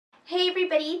Hey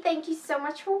everybody, thank you so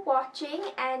much for watching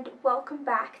and welcome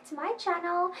back to my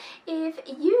channel. If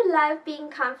you love being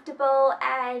comfortable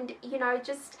and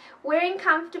just wearing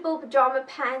comfortable pajama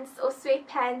pants or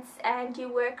sweatpants and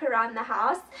you work around the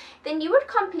house, then you would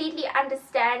completely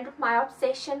understand my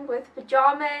obsession with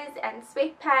pajamas and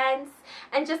sweatpants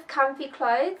and just comfy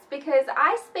clothes, because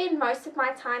I spend most of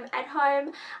my time at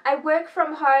home. I work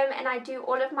from home and I do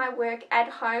all of my work at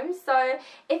home, so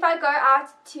if I go out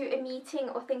to a meeting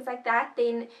or things like that,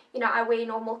 then I wear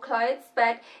normal clothes.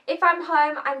 But if I'm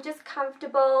home, I'm just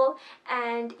comfortable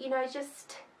and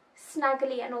just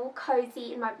snuggly and all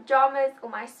cozy in my pajamas or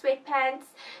my sweatpants.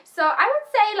 So I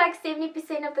would say like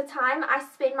 70% of the time I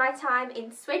spend my time in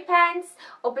sweatpants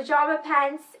or pajama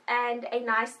pants and a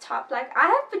nice top. Like, I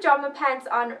have pajama pants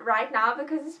on right now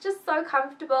because it's just so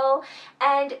comfortable,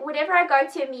 and whenever I go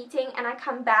to a meeting and I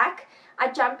come back,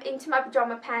 I jump into my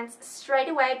pajama pants straight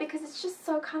away because it's just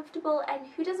so comfortable, and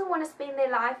who doesn't want to spend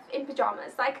their life in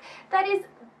pajamas? Like, that is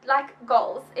like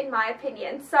goals in my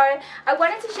opinion. So I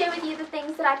wanted to share with you the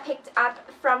things that I picked up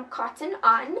from Cotton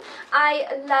On. I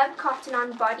love Cotton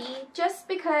On Body just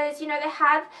because they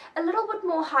have a little bit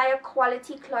more higher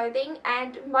quality clothing,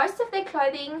 and most of their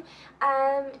clothing,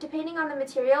 depending on the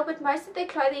material, but most of their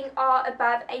clothing are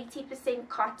above 80%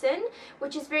 cotton,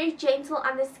 which is very gentle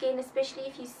on the skin, especially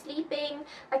if you're sleeping.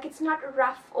 Like, it's not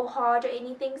rough or hard or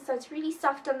anything, so it's really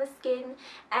soft on the skin.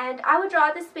 And I would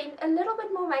rather spend a little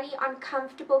bit more money on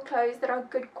comfortable clothes that are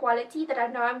good quality, that I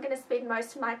know I'm going to spend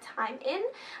most of my time in,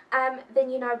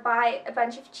 than buy a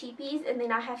bunch of cheapies and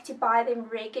then I have to buy them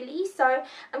regularly. So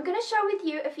I'm going to share with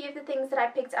you a few of the things that I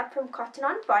picked up from Cotton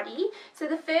On Body. So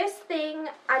the first thing,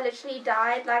 I literally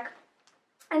died,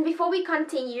 and before we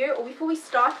continue, or before we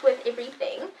start with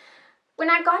everything, when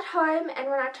I got home and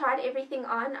when I tried everything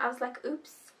on, I was like,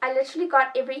 oops, I literally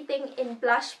got everything in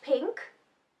blush pink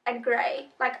and grey.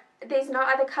 Like, there's no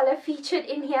other color featured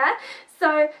in here,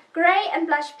 so grey and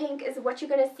blush pink is what you're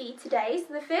going to see today.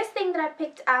 So the first thing that I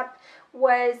picked up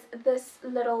was this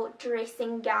little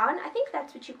dressing gown. I think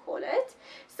that's what you call it.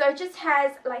 So it just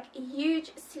has like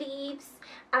huge sleeves,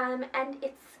 and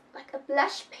it's like a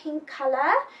blush pink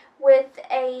color with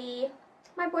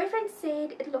my boyfriend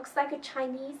said it looks like a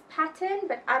Chinese pattern,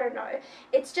 but I don't know.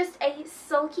 It's just a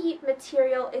silky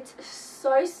material. It's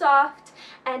so soft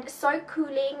and so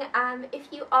cooling.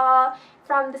 If you are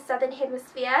from the southern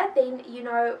hemisphere, then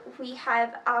we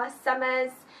have our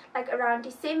summers like around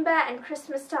December and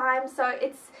Christmas time, so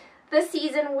it's the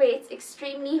season where it's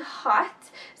extremely hot.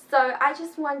 So I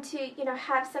just want to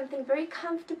have something very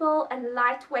comfortable and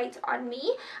lightweight on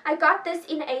me. I got this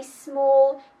in a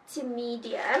small to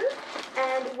medium.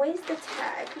 And where's the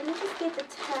tag? Let me just get the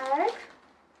tag.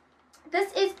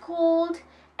 This is called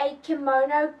a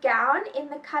kimono gown in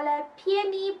the color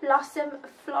Peony Blossom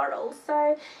Floral.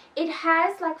 So it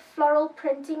has like floral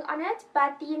printing on it,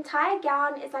 but the entire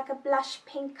gown is like a blush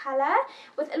pink color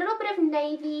with a little bit of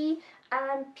navy,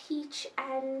 peach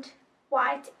and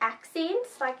white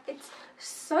accents. Like, it's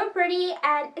so pretty,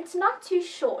 and it's not too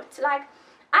short. Like,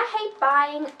 I hate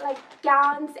buying like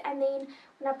gowns and then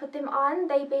when I put them on,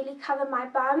 they barely cover my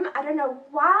bum. I don't know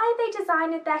why they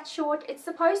designed it that short. It's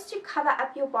supposed to cover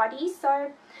up your body,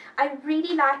 so I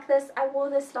really like this. I wore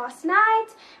this last night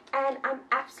and I'm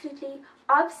absolutely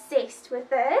obsessed with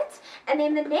it. And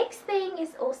then the next thing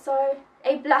is also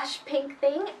a blush pink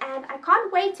thing, and I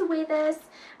can't wait to wear this.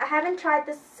 I haven't tried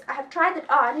this. I have tried it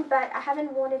on, but I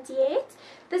haven't worn it yet.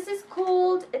 This is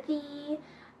called the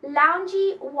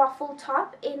Loungy Waffle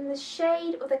Top in the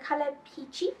shade or the color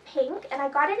Peachy Pink, and I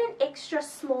got it in extra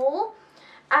small.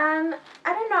 I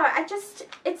don't know,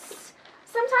 it's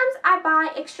sometimes I buy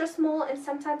extra small and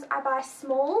sometimes I buy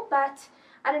small, but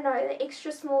I don't know, the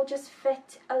extra small just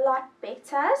fit a lot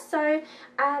better. So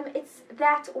it's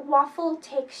that waffle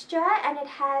texture, and it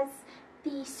has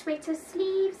the sweater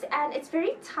sleeves, and it's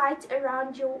very tight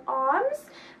around your arms,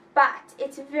 but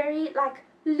it's very like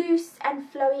loose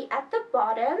and flowy at the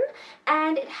bottom,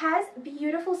 and it has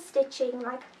beautiful stitching.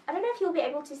 Like, I don't know if you'll be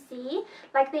able to see,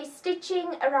 like there's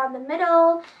stitching around the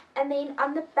middle, and then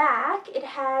on the back it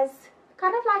has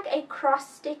kind of like a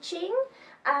cross stitching.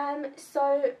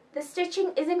 So the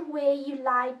stitching isn't where you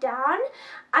lie down.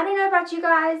 I don't know about you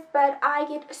guys, but I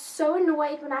get so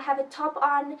annoyed when I have a top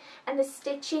on and the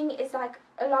stitching is like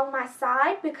along my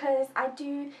side, because I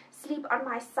do sleep on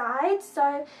my side.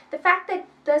 So the fact that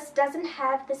this doesn't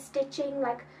have the stitching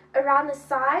like around the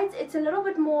sides, it's a little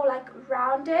bit more like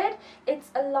rounded, it's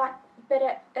a lot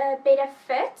better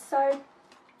fit. So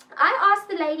I asked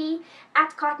the lady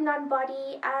at Cotton On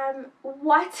Body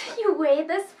what you wear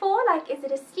this for. Like, is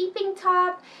it a sleeping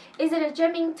top? Is it a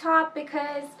gymming top?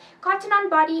 Because Cotton On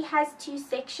Body has two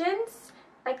sections,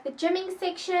 like the gymming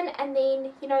section and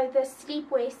then, you know, the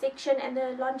sleepwear section and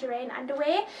the lingerie and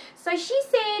underwear. So she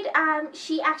said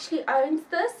she actually owns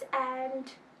this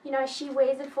and, you know, she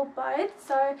wears it for both.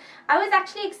 So I was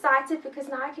actually excited because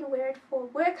now I can wear it for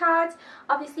workouts.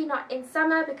 Obviously not in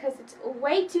summer because it's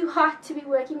way too hot to be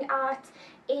working out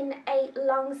in a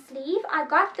long sleeve. I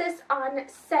got this on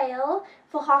sale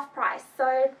for half price,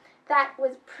 so that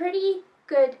was pretty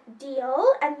good deal.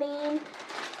 And then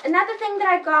another thing that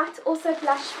I got, also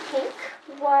blush pink,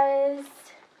 was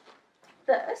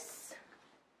this.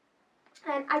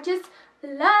 And I just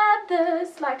love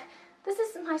this. Like, this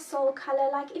is my soul color.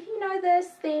 Like, if you know this,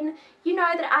 then you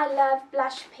know that I love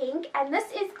blush pink. And this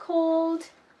is called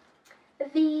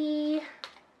the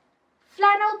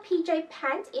flannel PJ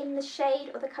pant in the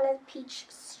shade or the color peach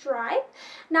stripe.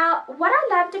 Now, what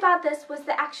I loved about this was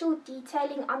the actual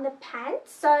detailing on the pant.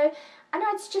 So I know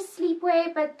it's just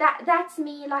sleepwear, but that's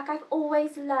me. Like, I've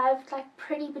always loved like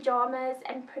pretty pajamas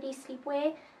and pretty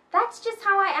sleepwear. That's just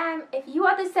how I am. If you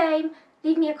are the same,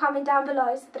 leave me a comment down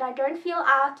below so that I don't feel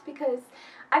out, because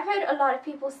I've heard a lot of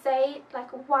people say, like,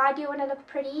 why do you want to look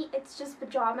pretty? It's just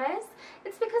pajamas.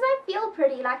 It's because I feel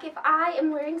pretty. Like, if I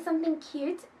am wearing something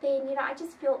cute, then, you know, I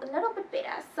just feel a little bit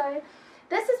better. So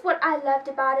this is what I loved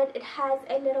about it. It has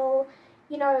a little,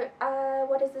 you know,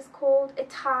 what is this called? A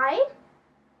tie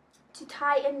to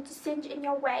tie and to cinch in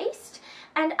your waist.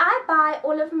 And I buy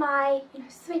all of my, you know,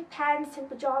 sweatpants and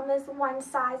pajamas one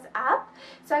size up.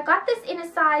 So I got this in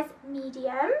a size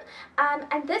medium,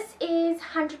 and this is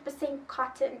 100%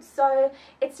 cotton. So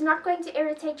it's not going to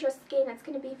irritate your skin. It's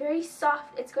going to be very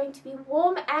soft. It's going to be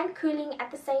warm and cooling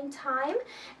at the same time.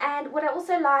 And what I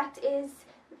also liked is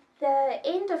the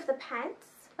end of the pants,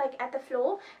 like at the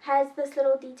floor, has this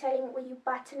little detailing where you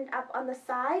button it up on the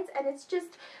sides, and it's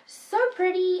just so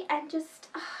pretty. And just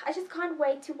I just can't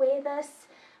wait to wear this,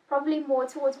 probably more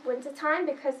towards winter time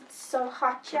because it's so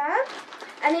hot here.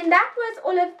 And then that was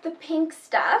all of the pink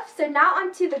stuff. So now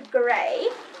onto the grey.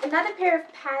 Another pair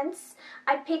of pants.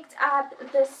 I picked up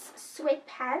this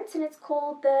sweatpants, and it's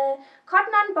called the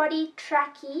Cotton On Body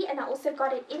Trackie, and I also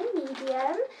got it in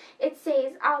medium. It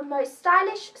says, our most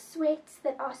stylish sweats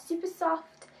that are super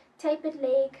soft, tapered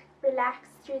leg,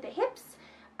 relaxed through the hips,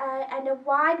 and a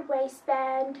wide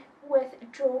waistband with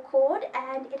draw cord,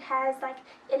 and it has like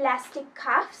elastic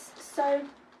cuffs. So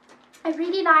I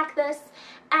really like this.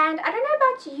 And I don't know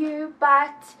about you,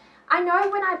 but I know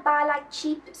when I buy like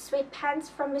cheap sweatpants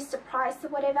from Mr. Price or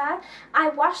whatever, I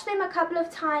wash them a couple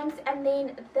of times, and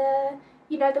then the,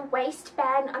 you know, the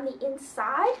waistband on the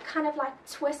inside kind of like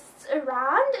twists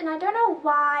around, and I don't know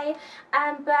why,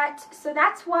 but so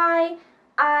that's why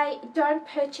I don't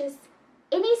purchase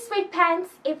any sweatpants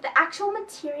if the actual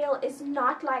material is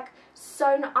not like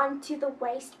sewn onto the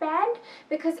waistband,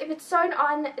 because if it's sewn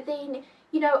on, then,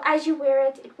 you know, as you wear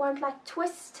it, it won't like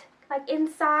twist like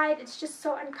inside. It's just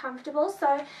so uncomfortable.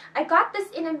 So I got this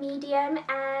in a medium,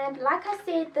 and like I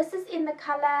said, this is in the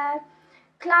color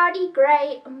Cloudy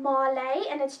Grey Marley,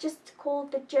 and it's just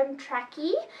called the Gym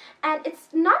Trackie. And it's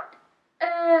not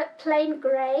plain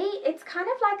grey, it's kind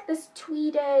of like this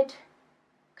tweeded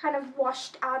kind of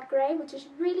washed out grey, which is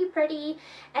really pretty.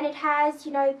 And it has,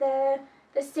 you know, the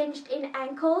cinched in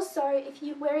ankles, so if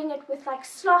you're wearing it with like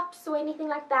slops or anything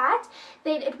like that,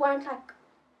 then it won't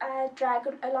like drag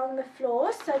along the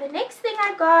floor. So the next thing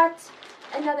I got,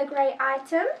 another grey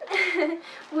item,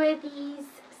 were these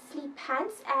sleep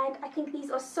pants, and I think these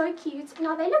are so cute.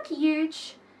 Now they look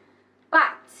huge,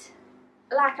 but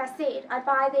like I said, I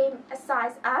buy them a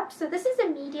size up. So this is a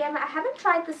medium. I haven't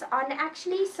tried this on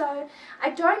actually, so I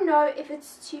don't know if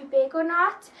it's too big or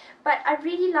not, but I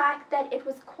really like that it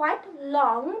was quite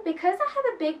long because I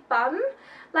have a big bum.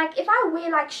 Like if I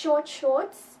wear like short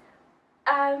shorts,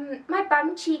 my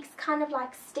bum cheeks kind of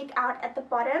like stick out at the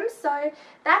bottom, so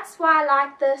that's why I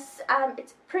like this.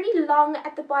 It's pretty long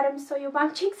at the bottom, so your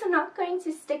bum cheeks are not going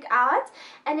to stick out,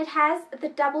 and it has the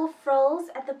double frills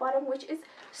at the bottom, which is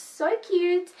so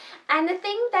cute. And the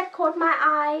thing that caught my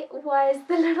eye was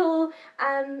the little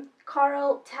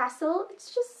coral tassel.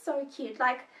 It's just so cute.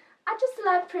 Like, I just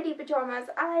love pretty pajamas.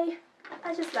 I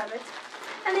just love it.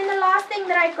 And then the last thing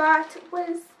that I got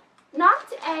was not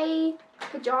a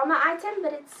pajama item,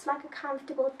 but it's like a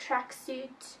comfortable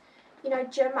tracksuit, you know,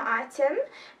 gym item.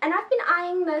 And I've been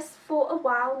eyeing this for a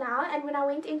while now, and when I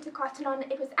went into Cotton On,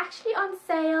 it was actually on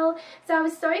sale, so I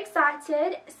was so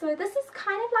excited. So this is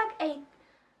kind of like a,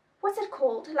 what's it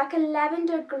called, like a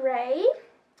lavender grey.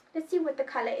 Let's see what the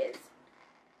color is.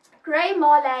 grey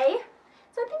marley.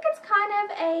 So I think it's kind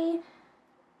of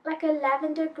like a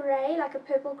lavender grey, like a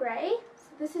purple grey. So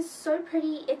this is so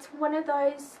pretty. It's one of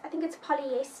those, I think it's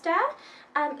polyester.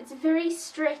 It's very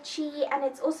stretchy, and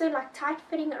it's also like tight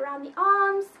fitting around the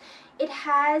arms. It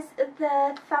has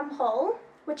the thumb hole,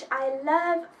 which I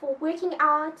love for working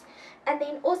out, and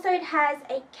then also it has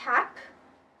a cap,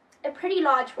 a pretty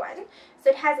large one. So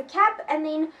it has a cap, and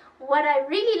then what I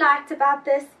really liked about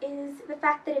this is the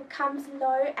fact that it comes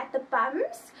low at the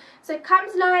bums. So it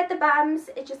comes low at the bums,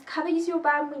 it just covers your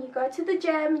bum when you go to the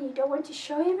gym and you don't want to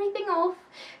show everything off.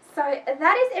 So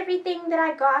that is everything that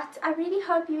I got. I really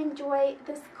hope you enjoy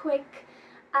this quick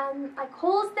like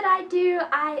hauls that I do.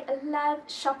 I love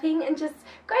shopping and just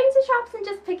going to shops and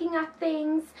just picking up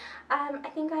things. I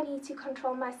think I need to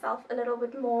control myself a little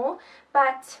bit more,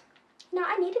 but no,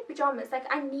 I needed pajamas. Like,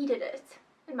 I needed it,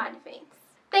 in my defense.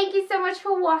 Thank you so much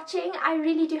for watching. I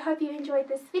really do hope you enjoyed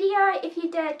this video. If you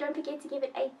did, don't forget to give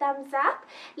it a thumbs up.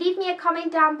 Leave me a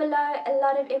comment down below. A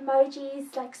lot of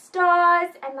emojis like stars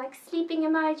and like sleeping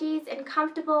emojis and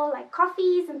comfortable like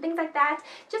coffees and things like that.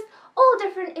 Just all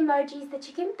different emojis that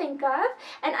you can think of.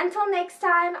 And until next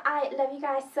time, I love you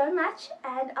guys so much,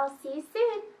 and I'll see you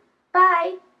soon.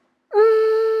 Bye.